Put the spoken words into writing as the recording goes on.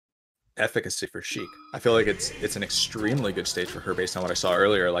efficacy for Sheik. I feel like it's an extremely good stage for her based on what I saw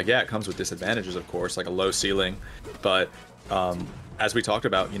earlier. Like, yeah, it comes with disadvantages, of course, like a low ceiling, but as we talked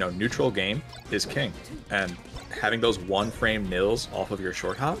about, you know, neutral game is king, and having those one frame nils off of your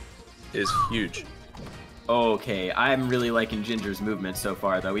short hop is huge. Okay, I'm really liking Ginger's movement so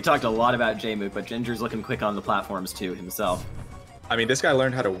far, though. We talked a lot about Jmook, but Ginger's looking quick on the platforms too himself. I mean, this guy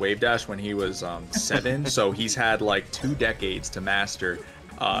learned how to wave dash when he was 7, so he's had like 2 decades to master.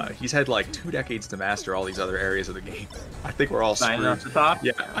 He's had like 2 decades to master all these other areas of the game. I think we're all screwed. Off the top?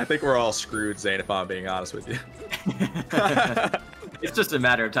 Yeah, I think we're all screwed, Zane, if I'm being honest with you. It's just a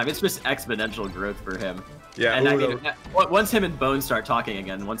matter of time. It's just exponential growth for him. Yeah, and I mean, once him and Bone start talking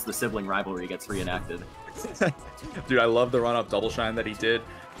again, once the sibling rivalry gets reenacted. Dude, I love the run-up double shine that he did.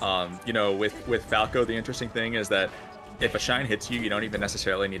 You know, with Falco, the interesting thing is that if a shine hits you, you don't even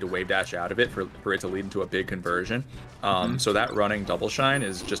necessarily need to wave dash out of it for it to lead into a big conversion. So that running double shine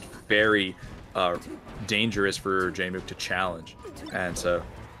is just very dangerous for Jmook to challenge. And so...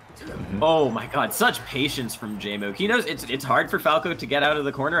 Oh my god, such patience from Jmook. He knows it's hard for Falco to get out of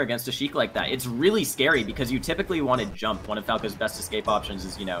the corner against a Sheik like that. It's really scary because you typically want to jump. One of Falco's best escape options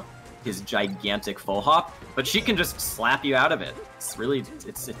is, you know, his gigantic full hop, but she can just slap you out of it. It's really,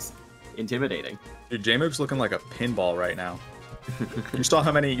 it's intimidating. Dude, Jmook's looking like a pinball right now. You saw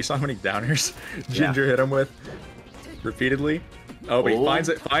how many downers Ginger hit him with repeatedly. Oh, but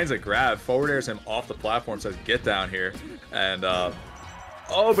he finds a grab, forward airs him off the platform, says get down here, and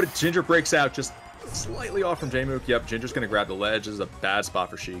oh, but Ginger breaks out just slightly off from Jmook. Yep, Ginger's gonna grab the ledge. This is a bad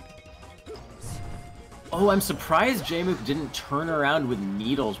spot for Sheik. Oh, I'm surprised Jmook didn't turn around with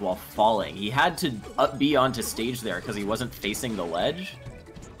needles while falling. He had to be onto stage there because he wasn't facing the ledge,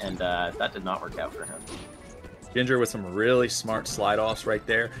 and that did not work out for him. Ginger with some really smart slide offs right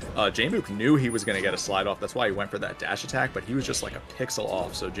there. Jmook knew he was going to get a slide off. That's why he went for that dash attack, but he was just like a pixel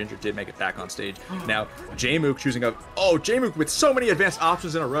off. So Ginger did make it back on stage. Now, Jmook choosing up. Oh, Jmook with so many advanced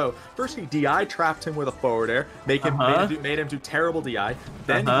options in a row. First, he DI trapped him with a forward air, made him do terrible DI.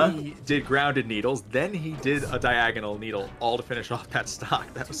 Then he did grounded needles. Then he did a diagonal needle, all to finish off that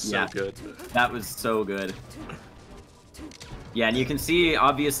stock. That was so good. That was so good. Yeah, and you can see,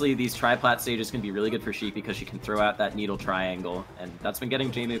 obviously, these triplat stages can be really good for Sheik because she can throw out that needle triangle, and that's been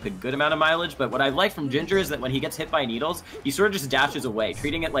getting Jmook a good amount of mileage, but what I like from Ginger is that when he gets hit by needles, he sort of just dashes away,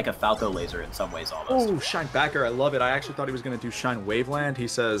 treating it like a Falco laser in some ways, almost. Oh, Shine Backer, I love it. I actually thought he was going to do Shine Waveland. He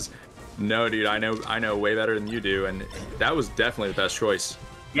says, no, dude, I know way better than you do, and that was definitely the best choice.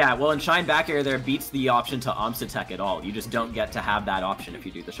 Yeah, well, and Shine Back Air there beats the option to Omsa-Tech at all. You just don't get to have that option if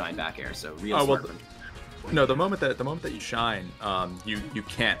you do the Shine Back Air, so real smart from No, the moment that you shine, you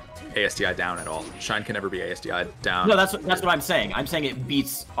can't ASDI down at all. Shine can never be ASDI down. No, that's what I'm saying. I'm saying it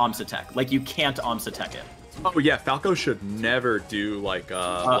beats Omsa-Tech. Like, you can't Omsa-Tech it. Oh yeah, Falco should never do like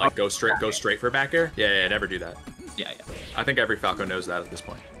go straight for back air. Yeah, never do that. Yeah. I think every Falco knows that at this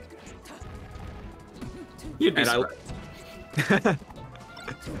point. You'd be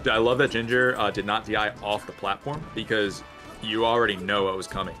I love that Ginger did not DI off the platform because you already know what was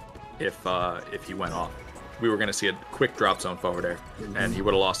coming if he went off. We were going to see a quick drop zone forward air, and he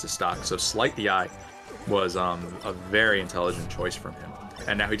would have lost his stock. So slight DI was a very intelligent choice from him.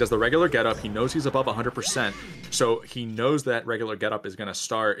 And now he does the regular get up. He knows he's above 100%, so he knows that regular get up is going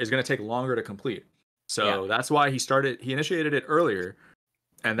to take longer to complete. So that's why he initiated it earlier,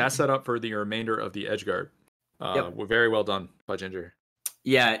 and that set up for the remainder of the edge guard. Very well done by Ginger.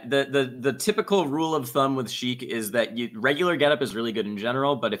 Yeah, the typical rule of thumb with Sheik is that regular getup is really good in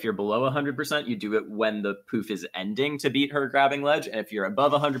general, but if you're below 100%, you do it when the poof is ending to beat her grabbing ledge, and if you're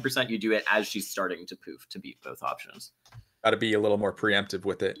above 100%, you do it as she's starting to poof to beat both options. Got to be a little more preemptive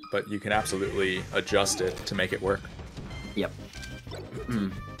with it, but you can absolutely adjust it to make it work. Yep. All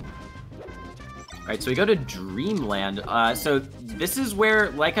right, so we go to Dreamland. So this is where,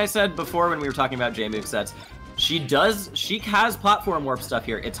 like I said before when we were talking about Jmook sets, Sheik has platform warp stuff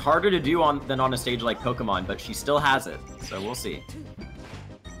here. It's harder to do than on a stage like Pokemon, but she still has it. So we'll see.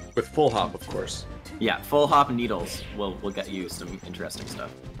 With full hop, of course. Yeah, full hop needles will get you some interesting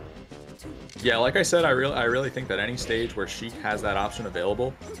stuff. Yeah, like I said, I really think that any stage where Sheik has that option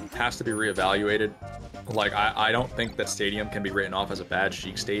available has to be reevaluated. Like, I don't think that Stadium can be written off as a bad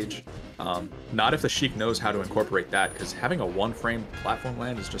Sheik stage. Not if the Sheik knows how to incorporate that, because having a one-frame platform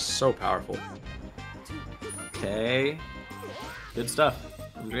land is just so powerful. Okay. Good stuff.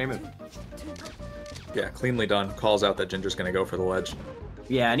 Jmook. Yeah, cleanly done. Calls out that Ginger's going to go for the ledge.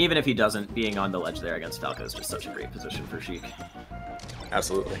 Yeah, and even if he doesn't, being on the ledge there against Falco is just such a great position for Sheik.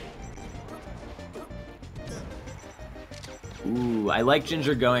 Absolutely. Ooh, I like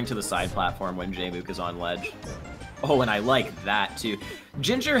Ginger going to the side platform when Jmook is on ledge. Oh, and I like that too.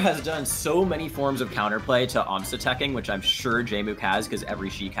 Ginger has done so many forms of counterplay to Omsa-teching, which I'm sure Jmook has because every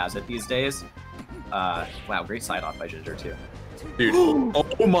Sheik has it these days. Wow, great side off by Ginger too. Dude,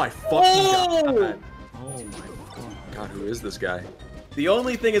 oh my fucking god. Oh my god, who is this guy? The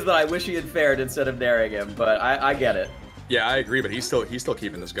only thing is that I wish he had fared instead of naring him, but I get it. Yeah, I agree, but he's still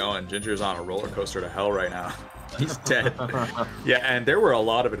keeping this going. Ginger's on a roller coaster to hell right now. He's dead. Yeah, and there were a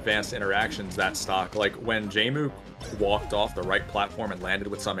lot of advanced interactions that stock. Like when Jmook walked off the right platform and landed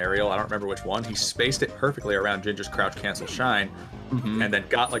with some aerial, I don't remember which one, he spaced it perfectly around Ginger's crouch cancel shine, and then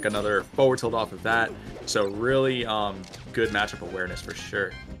got like another forward tilt off of that. So really good matchup awareness for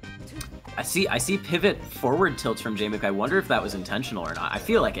sure. I see pivot forward tilts from Jmook. I wonder if that was intentional or not. I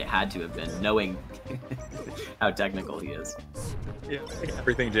feel like it had to have been, knowing how technical he is. Yeah,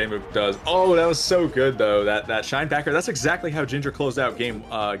 everything Jmook does. Oh, that was so good though. That shine backer. That's exactly how Ginger closed out game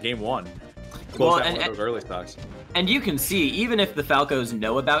one. Closed out one of those early stocks. And you can see, even if the Falcos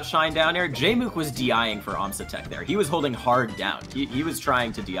know about shine down air, Jmook was DIing for Omsa-tech there. He was holding hard down. He was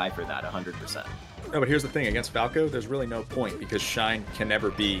trying to DI for that 100%. No, but here's the thing. Against Falco, there's really no point because shine can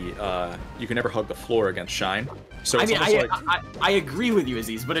never be, you can never hug the floor against shine. So it's I agree with you,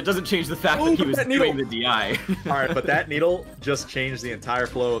 Aziz, but it doesn't change the fact that he was doing the DI. All right, but that needle just changed the entire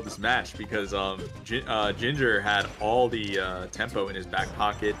flow of this match because Ginger had all the tempo in his back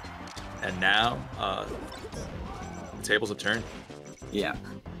pocket, and now the tables have turned. Yeah.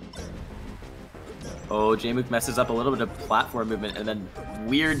 Oh, Jmook messes up a little bit of platform movement, and then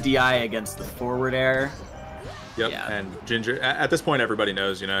weird DI against the forward air. Yep, yeah. And Ginger, at this point, everybody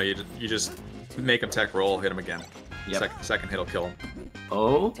knows, you know, you just make him tech roll, hit him again. Yep. Second hit will kill him.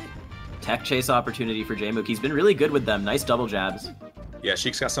 Oh, tech chase opportunity for Jmook. He's been really good with them. Nice double jabs. Yeah,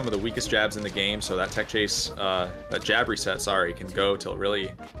 Sheik's got some of the weakest jabs in the game, so that tech chase, that jab reset, can go till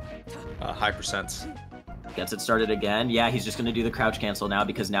really high percents. Gets it started again. Yeah, he's just going to do the crouch cancel now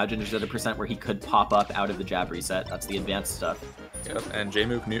because now Ginger's at a percent where he could pop up out of the jab reset. That's the advanced stuff. Yep, and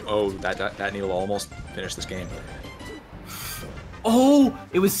Jmook knew. Oh, that needle almost finished this game. Oh,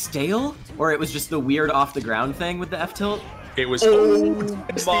 it was stale? Or it was just the weird off the ground thing with the F tilt? It was. Oh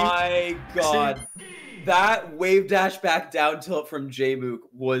my god. That wave dash back down tilt from Jmook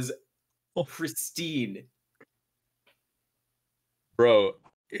was pristine. Bro.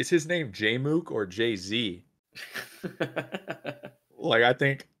 Is his name Jmook or Jay-Z? Like, I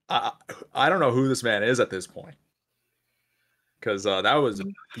think, I don't know who this man is at this point. Because that was a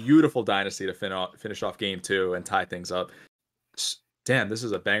beautiful dynasty to finish off game 2 and tie things up. Damn, this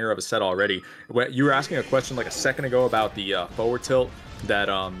is a banger of a set already. You were asking a question like a second ago about the forward tilt that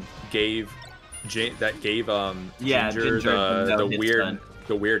gave Ginger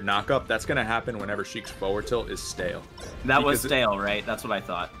the weird knock-up. That's going to happen whenever Sheik's forward tilt is stale. That was stale, right? That's what I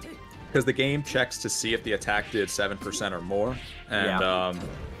thought. Because the game checks to see if the attack did 7% or more. And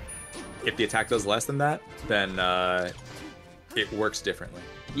if the attack does less than that, then it works differently.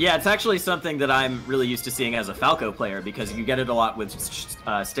 Yeah, it's actually something that I'm really used to seeing as a Falco player because you get it a lot with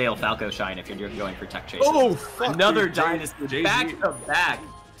stale Falco shine if you're going for tech chase. Oh, fuck, another dynasty back to back.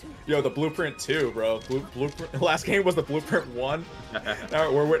 Yo, the Blueprint 2, bro. Blueprint. Last game was the Blueprint 1.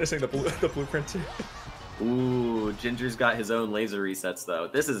 Now we're witnessing the Blueprint 2. Ooh, Ginger's got his own laser resets, though.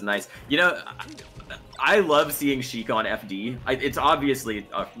 This is nice. You know, I love seeing Sheik on FD. It's obviously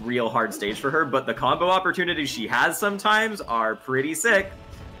a real hard stage for her, but the combo opportunities she has sometimes are pretty sick.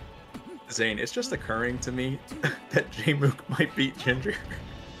 Zane, it's just occurring to me that Jmook might beat Ginger.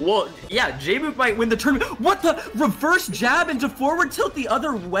 Well, yeah, Jmook might win the tournament. What the? Reverse jab into forward tilt the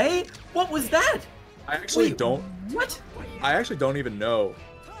other way? What was that? I actually don't. What? I actually don't even know.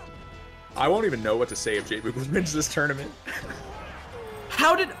 I won't even know what to say if Jmook wins this tournament.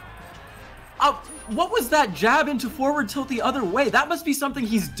 How did... what was that jab into forward tilt the other way? That must be something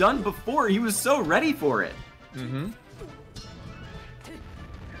he's done before. He was so ready for it. Mm-hmm.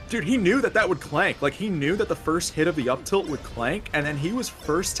 Dude, he knew that would clank. Like, he knew that the first hit of the up tilt would clank, and then he was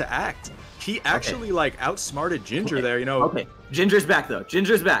first to act. He actually, like, outsmarted Ginger there, you know. Okay, Ginger's back, though.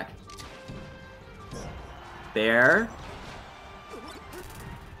 Ginger's back. There.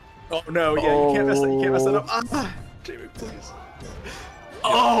 Oh, no, yeah, you can't mess that up. Ah, Jmook, please.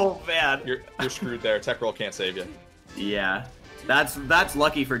 Oh, man. You're screwed there. Tech roll can't save you. Yeah. That's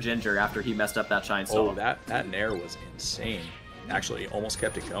lucky for Ginger after he messed up that shine stall. Oh, that nair was insane. Actually, almost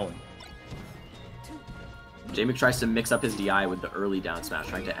kept it going. Jmook tries to mix up his DI with the early down smash,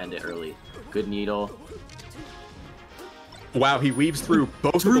 trying to end it early. Good needle. Wow, he weaves through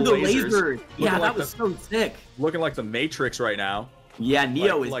both of the lasers. Yeah, that was so sick. Looking like the Matrix right now. Yeah,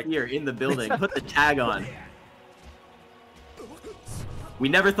 Neo is here in the building. Put the tag on. We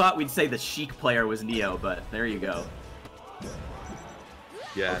never thought we'd say the Sheik player was Neo, but there you go.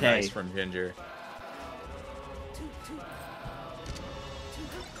 Yeah, Okay. nice from Ginger.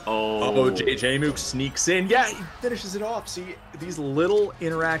 Oh, Jmook sneaks in. Yeah, he finishes it off. See, these little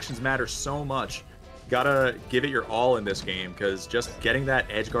interactions matter so much. Gotta give it your all in this game, because just getting that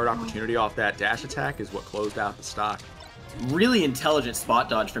edge guard opportunity off that dash attack is what closed out the stock. really intelligent spot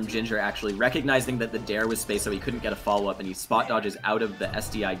dodge from Ginger, actually, recognizing that the dare was spaced so he couldn't get a follow-up, and he spot dodges out of the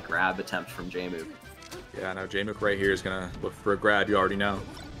SDI grab attempt from Jmook. Yeah, now Jmook right here is gonna look for a grab, you already know.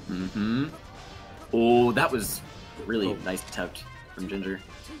 Mm-hmm. Oh, that was really nice attempt from Ginger.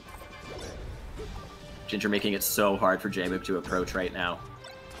 Ginger making it so hard for Jmook to approach right now.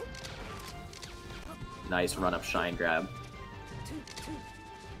 Nice run-up shine grab.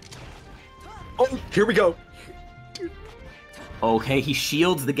 Oh, here we go. Okay, he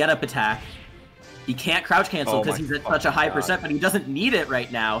shields the get-up attack. He can't crouch cancel because he's at such a high percent, but he doesn't need it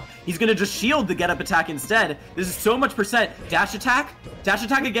right now. He's gonna just shield the get-up attack instead. This is so much percent. Dash attack? Dash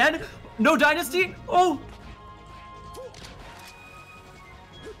attack again? No dynasty? Oh!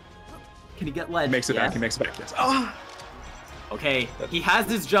 Can he get ledge? He makes it back, he makes it back, yes. Oh! Okay, he has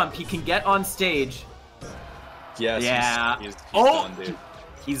his jump. He can get on stage. Yes, Yeah. he's Oh! done, dude.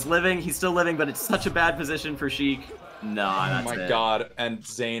 He's living, he's still living, but it's such a bad position for Sheik. Nah, Oh that's my it. god, and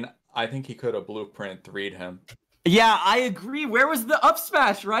Zane, I think he could have blueprint 3'd him. Yeah, I agree. Where was the up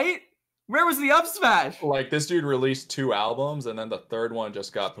smash, right? Where was the up smash? Like, this dude released 2 albums, and then the third one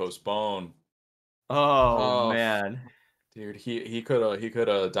just got postponed. Oh, Oh, man. Dude, he could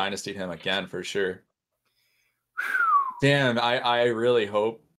have dynastied him again for sure. Damn, I really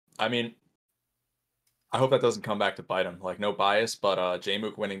hope. I mean, I hope that doesn't come back to bite him. Like, no bias, but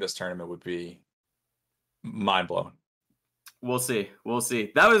Jmook winning this tournament would be mind blowing. We'll see. We'll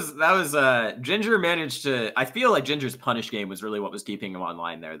see. That was Ginger managed to. I feel like Ginger's punish game was really what was keeping him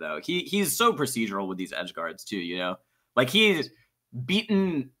online there, though. He's so procedural with these edge guards too. You know, like he's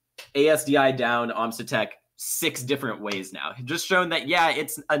beaten ASDI down Omsatek 6 different ways now. Just shown that yeah,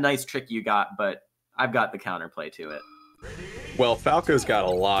 it's a nice trick you got, but I've got the counterplay to it. Well, Falco's got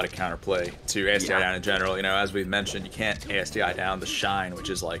a lot of counterplay to ASDI down in general. You know, as we've mentioned, you can't ASDI down the Shine, which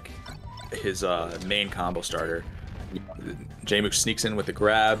is like his main combo starter. Jmook sneaks in with the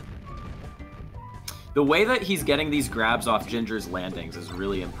grab. The way that he's getting these grabs off Ginger's landings is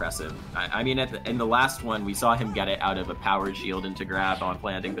really impressive. I mean, in the last one, we saw him get it out of a powered shield into grab on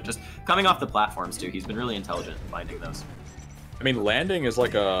landing, but just coming off the platforms too, he's been really intelligent in finding those. I mean, landing is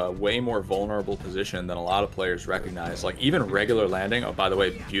like a way more vulnerable position than a lot of players recognize. Like, even regular landing, oh, by the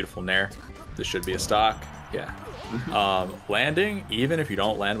way, beautiful nair. This should be a stock. Yeah. Landing, even if you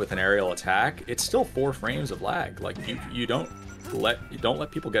don't land with an aerial attack, it's still 4 frames of lag. Like, you don't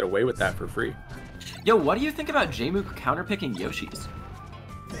let people get away with that for free. Yo, what do you think about Jmook counterpicking Yoshi's?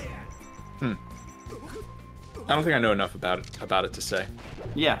 I don't think I know enough about it to say.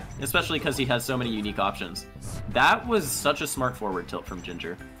 Yeah, especially because he has so many unique options. That was such a smart forward tilt from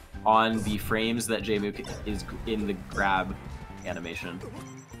Ginger on the frames that Jmook is in the grab animation.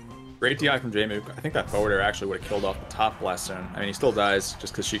 Great DI from Jmook. I think that forward air actually would have killed off the top blast zone. I mean, he still dies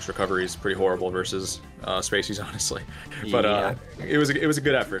just because Sheik's recovery is pretty horrible versus Spacey's, honestly. But Yeah. it was a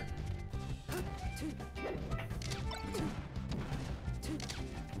good effort.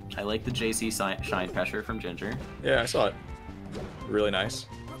 I like the JC shine pressure from Ginger. Yeah, I saw it. Really nice.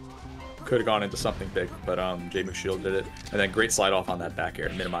 Could have gone into something big, but Jmook shielded it, and then great slide off on that back air,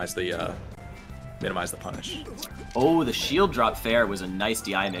 minimize the punish. Oh, the shield drop fair was a nice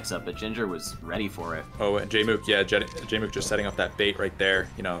DI mix-up, but Ginger was ready for it. Oh, and Jmook, yeah, Jmook just setting up that bait right there.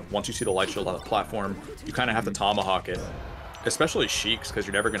 You know, once you see the light shield on the platform, you kind of have to tomahawk it, especially Sheik's, because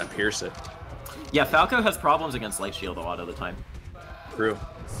you're never going to pierce it. Yeah, Falco has problems against light shield a lot of the time. True.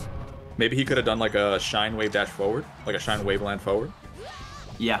 Maybe he could have done like a shine wave dash forward, like a shine wave land forward.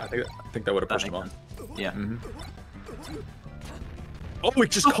 Yeah, I think that would have pushed him makes on. sense. Yeah. Oh, he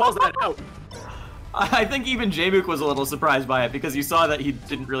just calls that out. I think even Jmook was a little surprised by it because you saw that he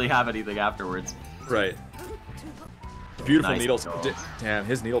didn't really have anything afterwards. Right. Beautiful Nice needles. goal. Damn,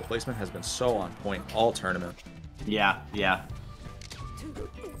 his needle placement has been so on point all tournament. Yeah, yeah.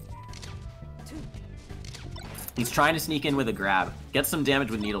 He's trying to sneak in with a grab. Get some damage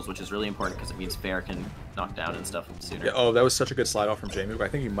with needles, which is really important because it means Fair can knock down and stuff sooner. Yeah, oh, that was such a good slide off from Jmook. I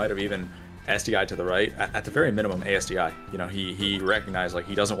think he might have even SDI to the right. At the very minimum, ASDI. You know, he recognized like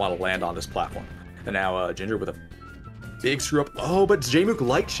he doesn't want to land on this platform. And now Ginger with a big screw up. Oh, but Jmook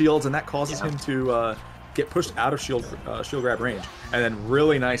light shields, and that causes him to get pushed out of shield grab range. And then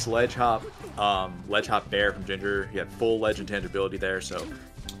really nice ledge hop bear from Ginger. He had full ledge intangibility there, so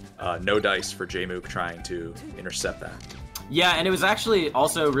no dice for Jmook trying to intercept that. Yeah, and it was actually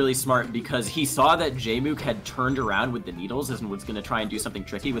also really smart because he saw that Jmook had turned around with the needles and was going to try and do something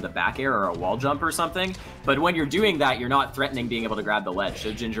tricky with a back air or a wall jump or something. But when you're doing that, you're not threatening being able to grab the ledge.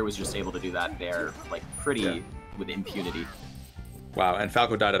 So Ginger was just able to do that there, like, pretty with impunity. Wow, and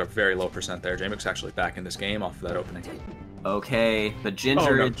Falco died at a very low percent there. Jmook's actually back in this game off of that opening. Okay, but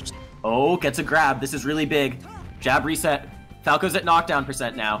Ginger... gets a grab. This is really big. Jab reset. Falco's at knockdown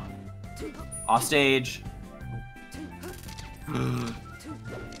percent now. Off stage.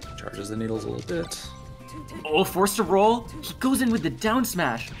 Charges the needles a little bit. Oh, forced to roll. He goes in with the down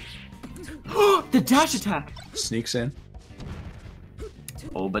smash. The dash attack. Sneaks in.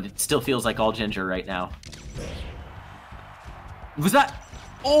 Oh, but it still feels like all Ginger right now. Was that...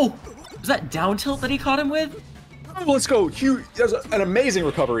 Oh! Was that down tilt that he caught him with? Oh, let's go. Huge. That was an amazing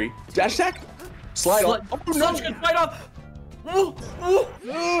recovery. Dash attack? Slide on. Oh, no. Such good slide off.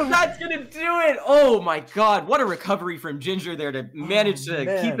 That's gonna do it! Oh my god, what a recovery from Ginger there to manage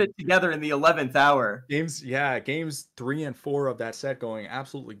to keep it together in the 11th hour. Games 3 and 4 of that set going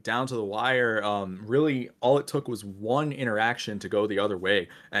absolutely down to the wire. Really, all it took was one interaction to go the other way,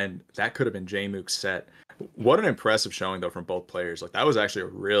 and that could have been Jmook's set. What an impressive showing, though, from both players. Like, that was actually a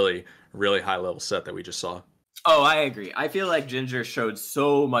really, really high-level set that we just saw. Oh, I agree. I feel like Ginger showed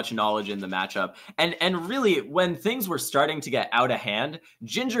so much knowledge in the matchup. And really, when things were starting to get out of hand,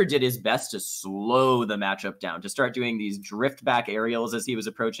 Ginger did his best to slow the matchup down, to start doing these drift back aerials as he was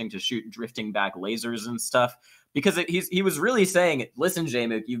approaching, to shoot drifting back lasers and stuff. Because he was really saying, listen,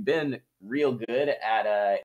 Jmook, you've been real good at